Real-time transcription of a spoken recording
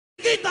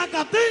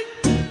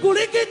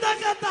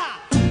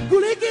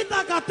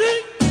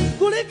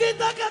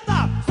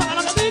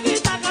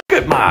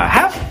At my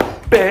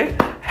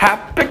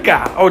happy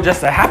guy. Oh,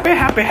 just a happy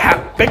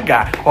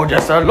guy. Oh,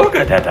 just a look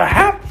at that, the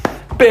happy.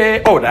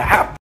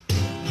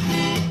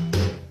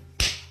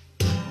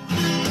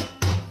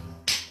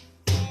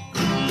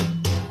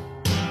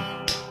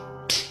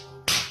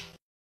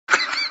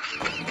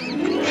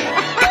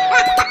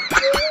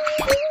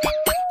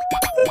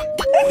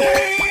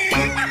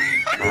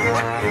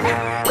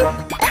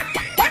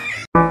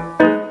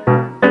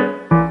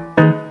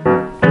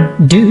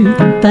 Do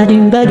ba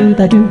do ba do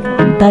ba do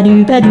ba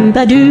do ba do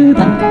ba do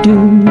ba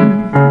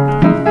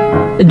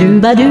do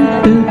ba do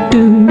boo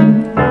do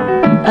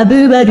a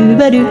boo ba do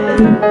boo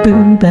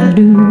ba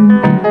do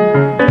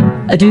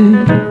a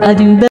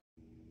do ba.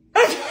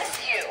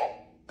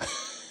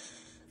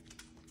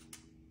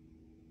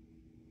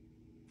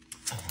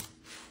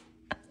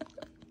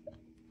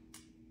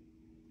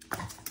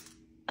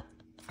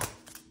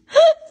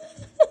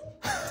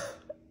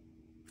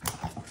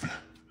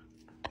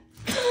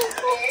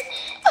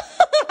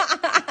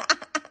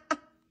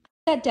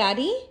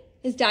 Daddy?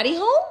 Is Daddy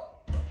home?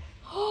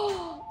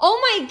 Oh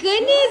my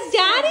goodness,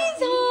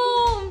 Daddy's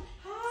home!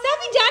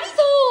 Savvy, Daddy's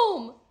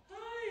home!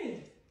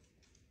 Hi!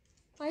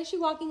 Why is she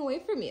walking away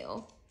from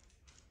you?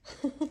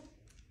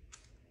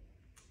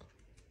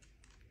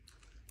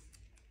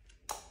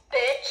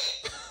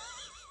 Bitch!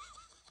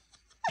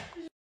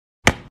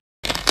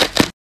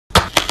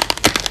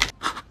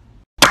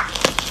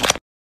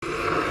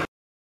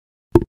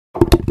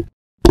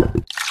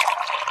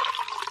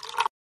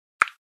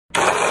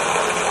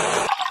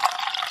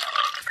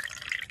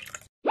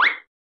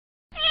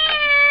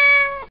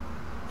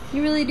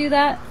 You really do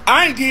that?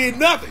 I ain't did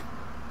nothing.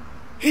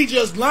 He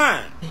just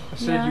lying. I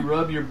said you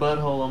rub your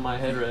butthole on my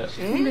headrest.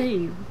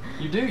 Please.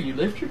 You do. You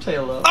lift your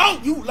tail up. Oh,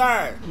 you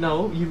lying.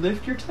 No, you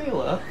lift your tail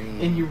up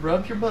and you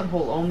rub your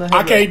butthole on the headrest.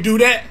 I can't do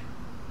that.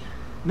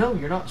 No,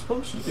 you're not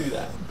supposed to do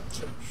that.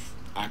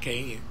 I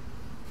can.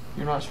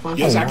 You're not supposed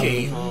yes, to. Yes, I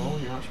can. No,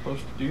 you're not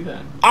supposed to do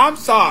that. I'm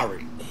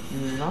sorry.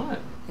 You're not.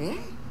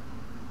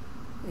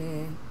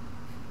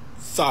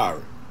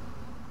 Sorry.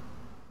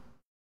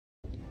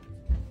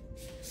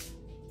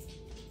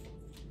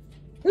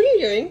 What are you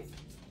doing?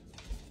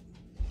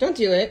 Don't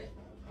do it.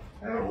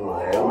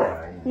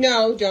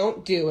 No,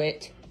 don't do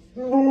it.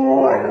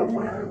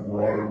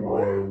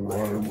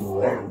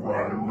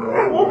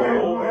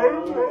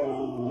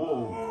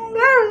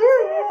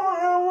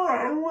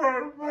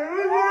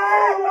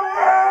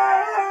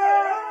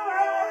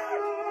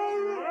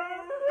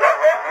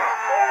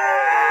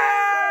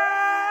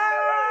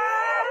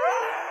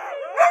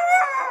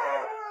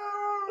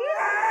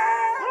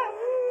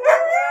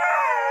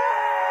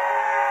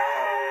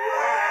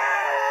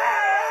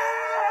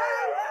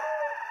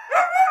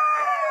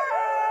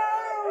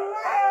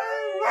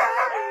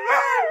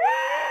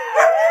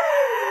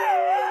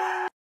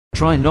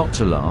 Try not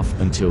to laugh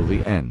until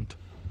the end.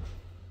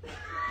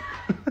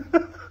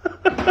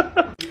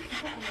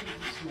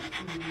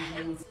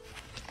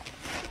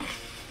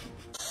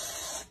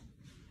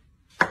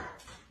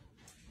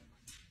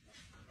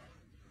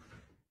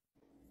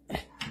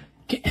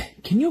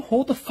 Can you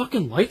hold the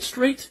fucking light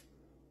straight?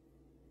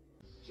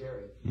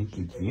 Look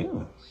at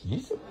you. You're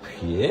so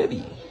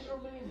pretty.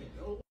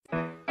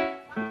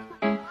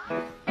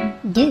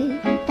 Do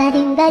ba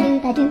do ba do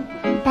ba do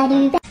ba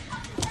do ba.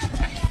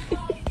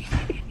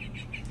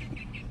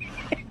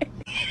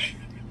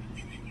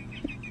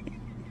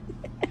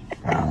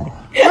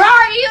 Where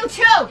are you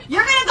two?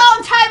 You're gonna go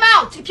in time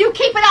out if you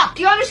keep it up.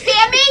 Do you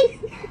understand me?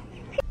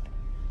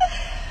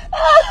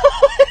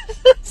 Oh,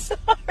 I'm so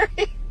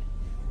sorry.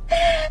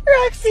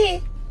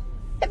 Roxy,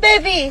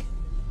 baby.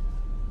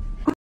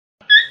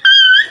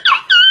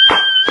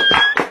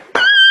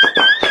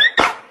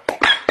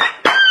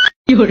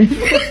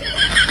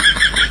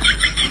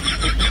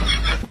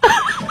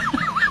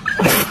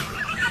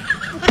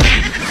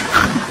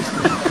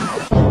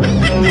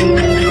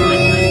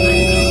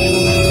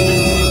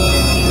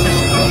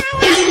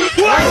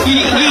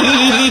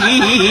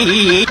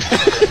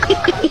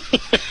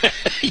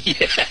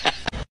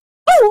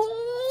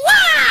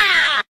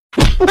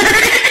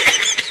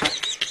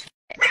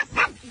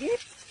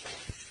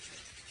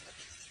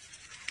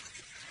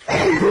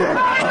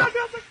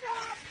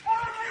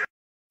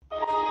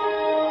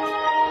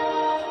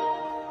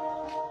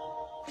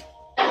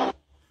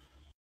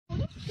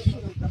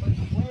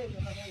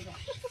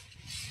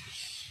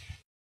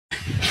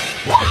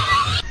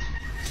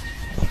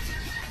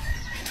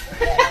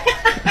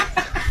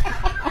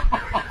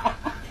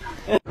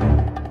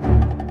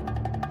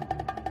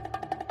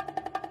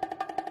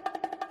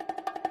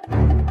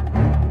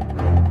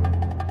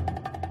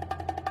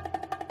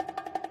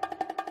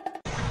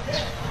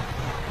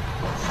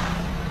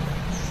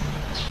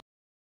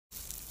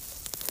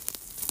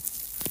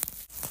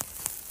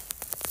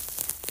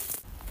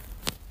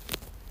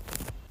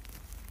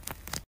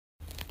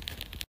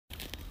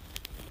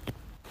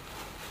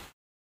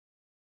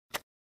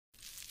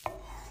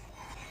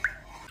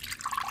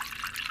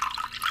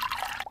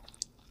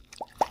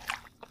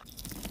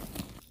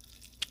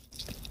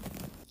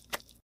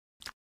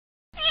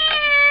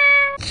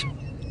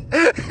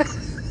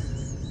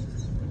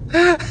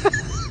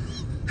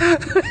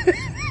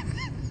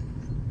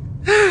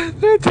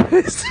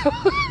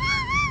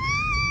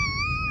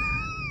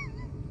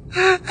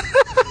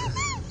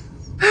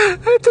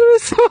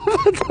 atravessou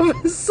a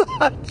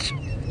mensagem.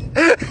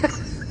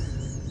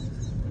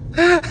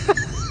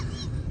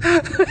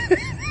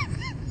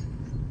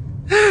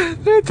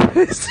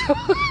 Atravessou.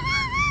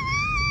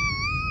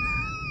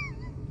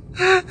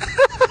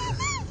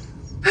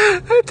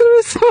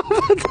 Atravessou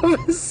a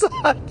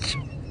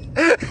mensagem.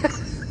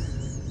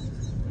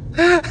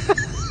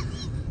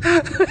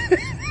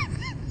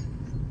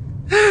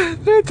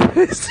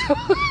 Atravessou.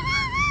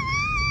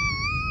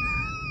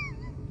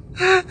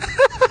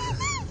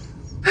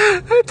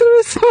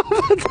 Atravessou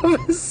a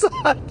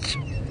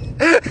mensagem.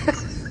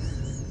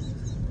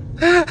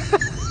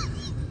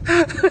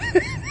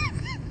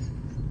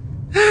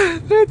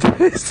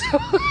 Atravessou.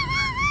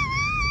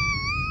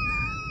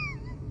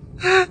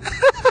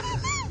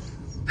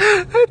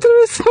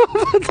 Atravessou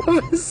a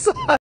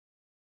mensagem.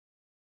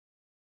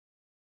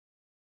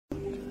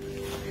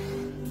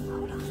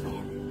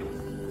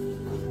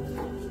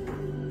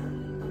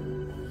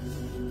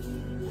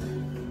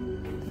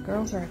 The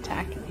girls are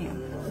attacking him.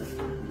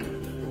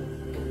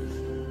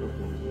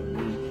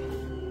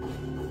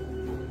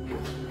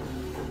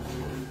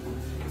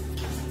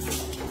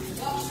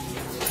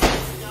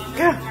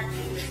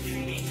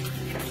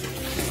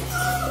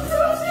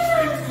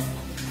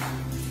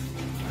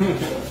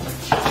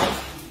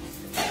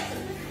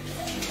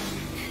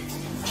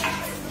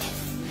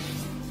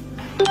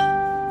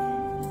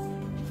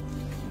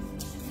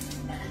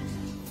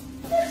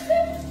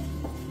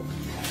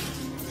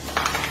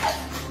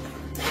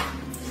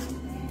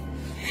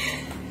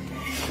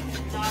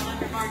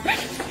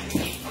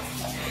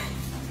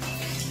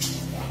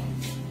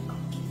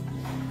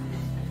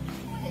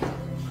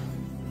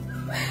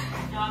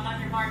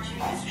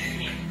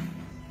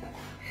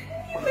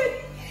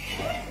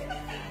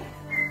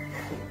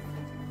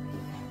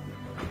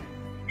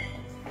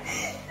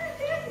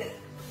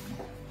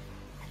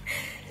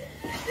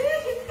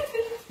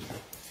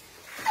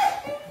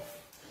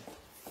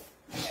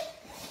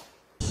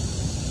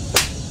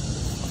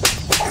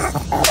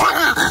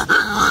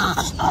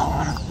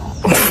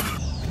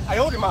 I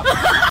owed him up.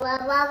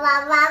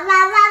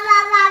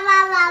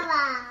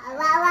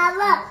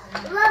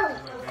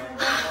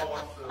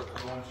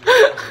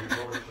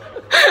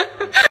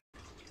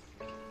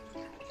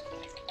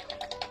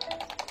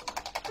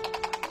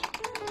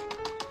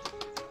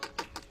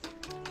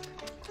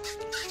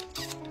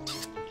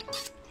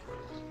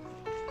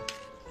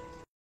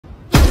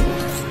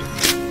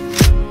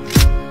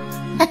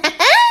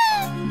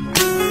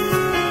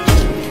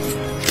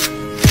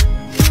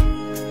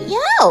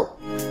 Yo!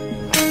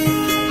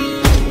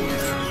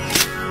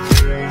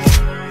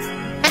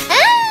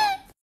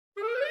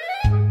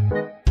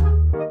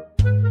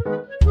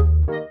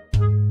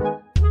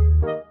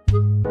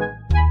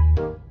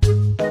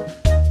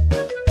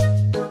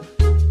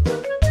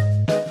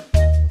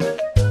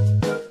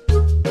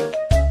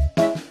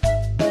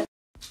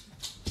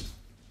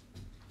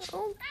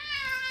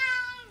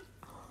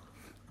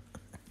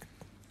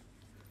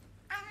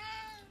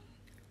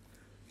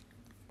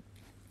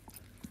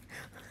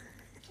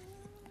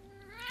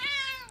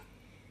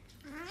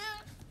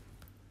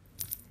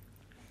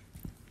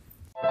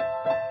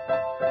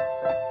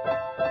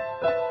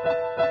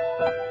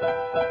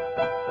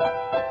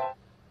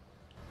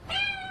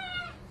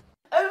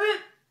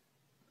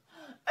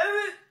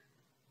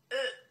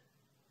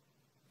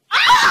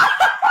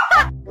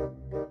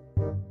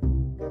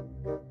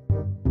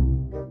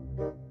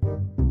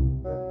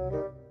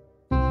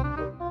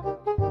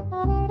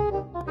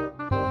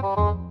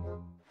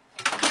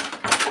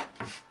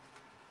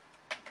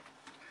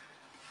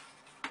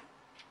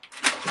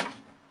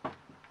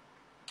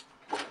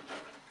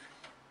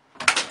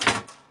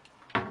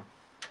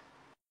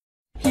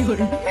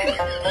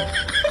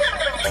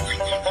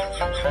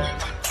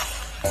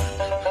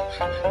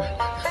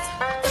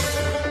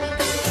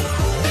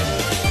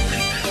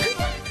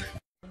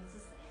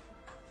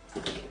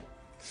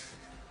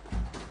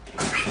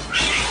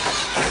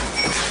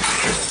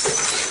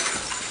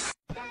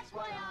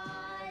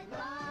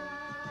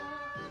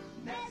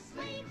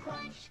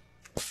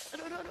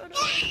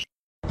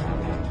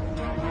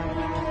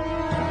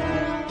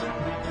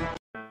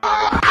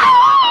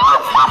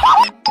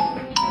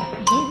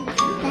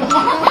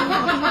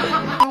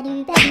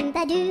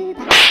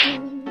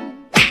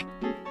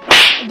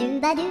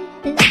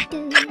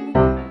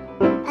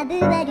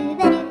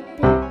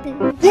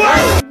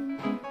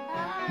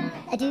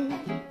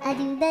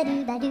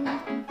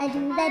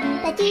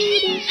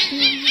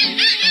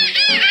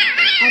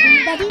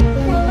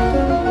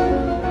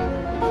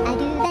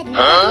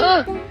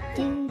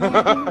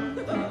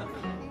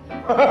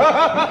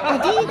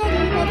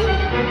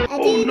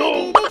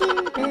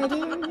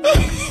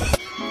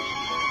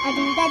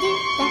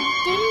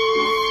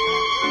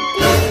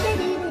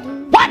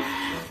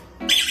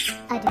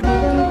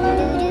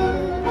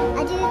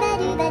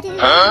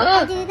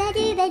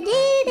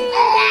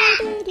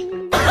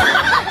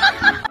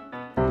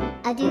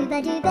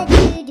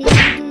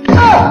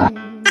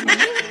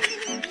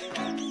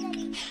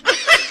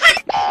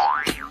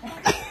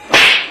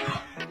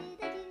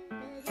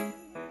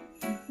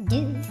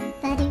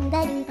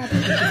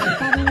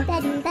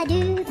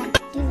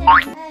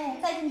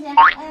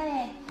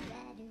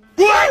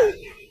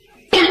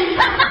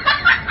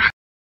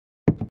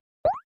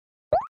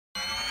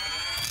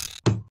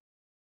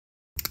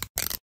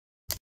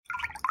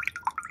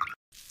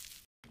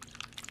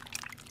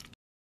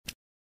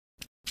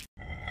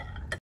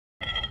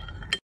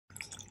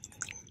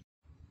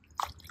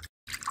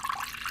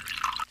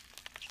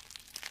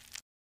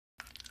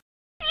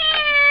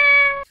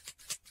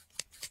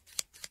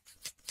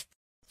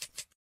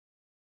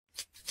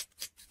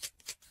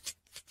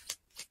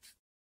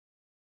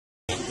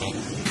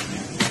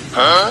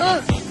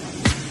 Huh?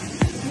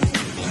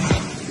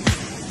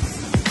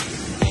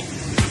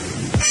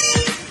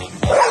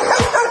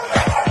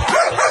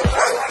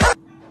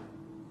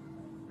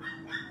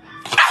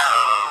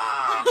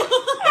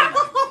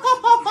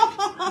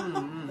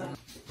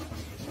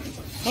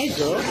 Hey,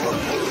 girl.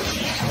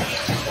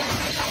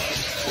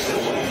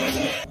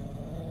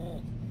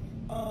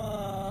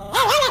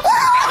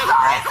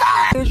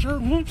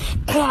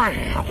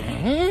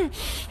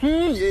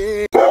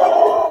 Yeah.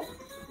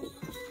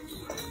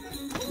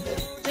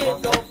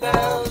 Jingle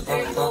bells,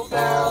 jingle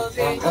bells,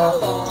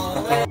 jingle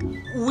all the way.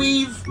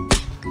 Weave.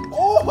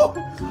 Oh,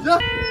 yeah.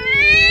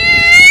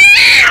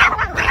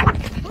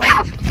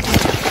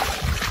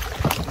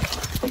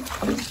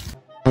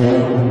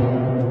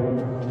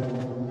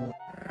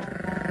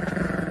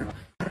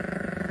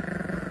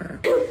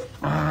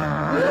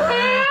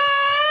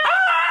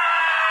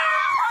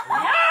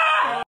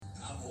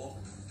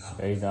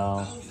 There you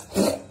go.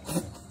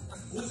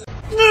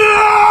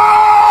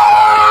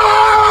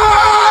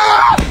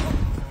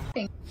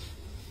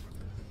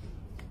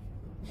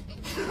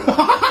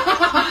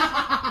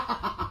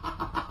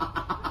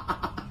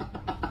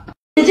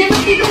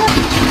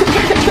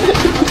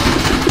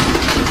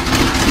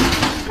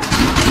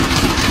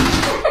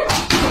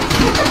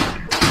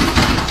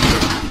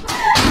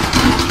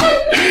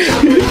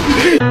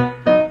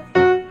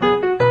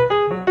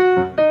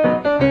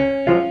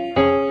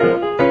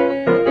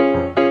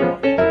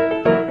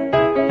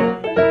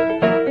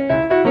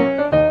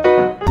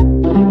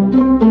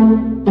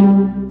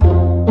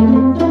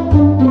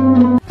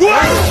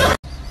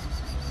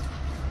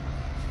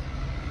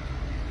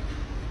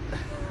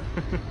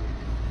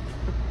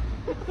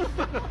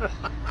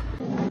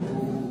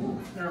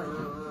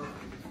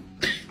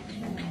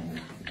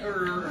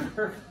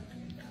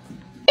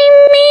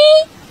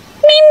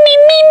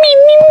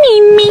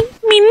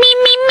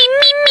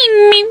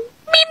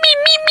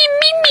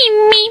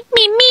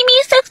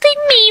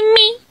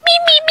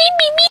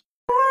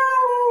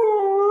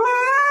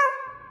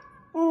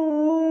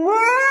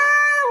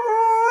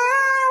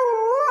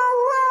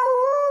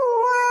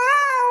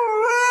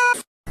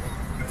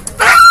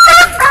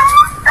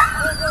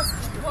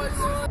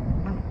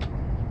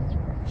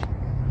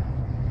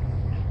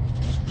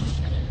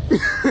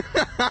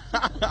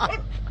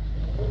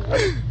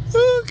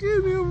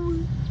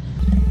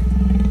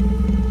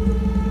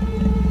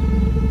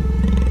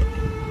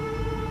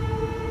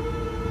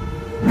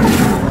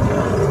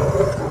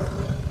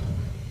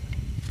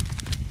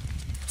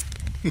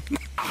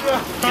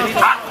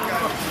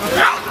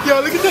 Yo,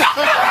 look at that.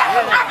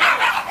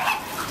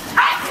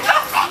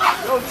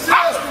 Yo,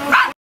 chill.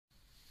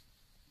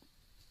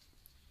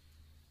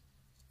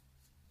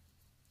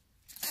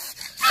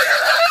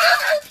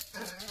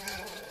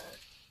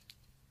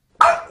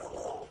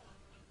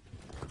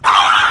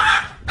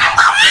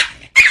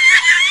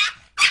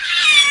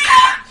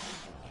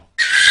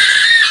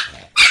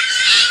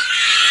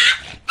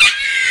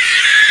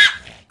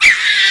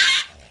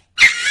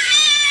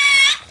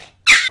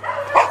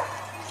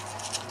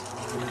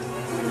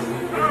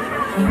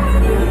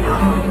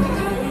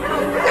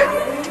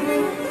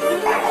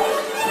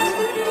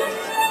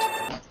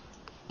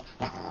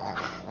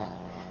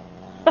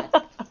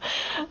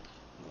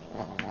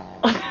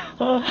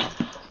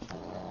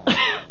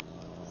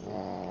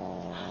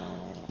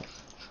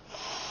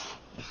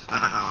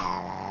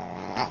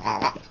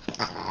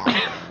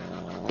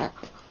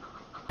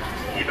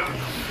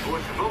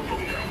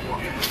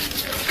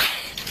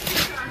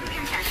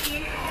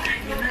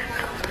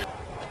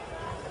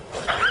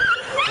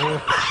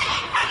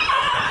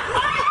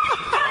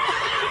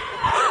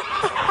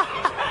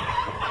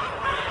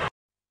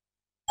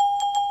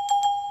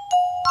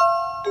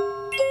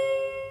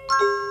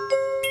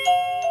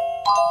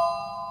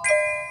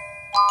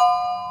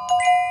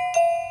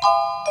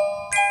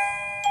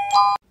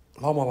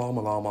 Llama,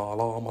 llama, llama,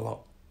 llama,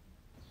 llama.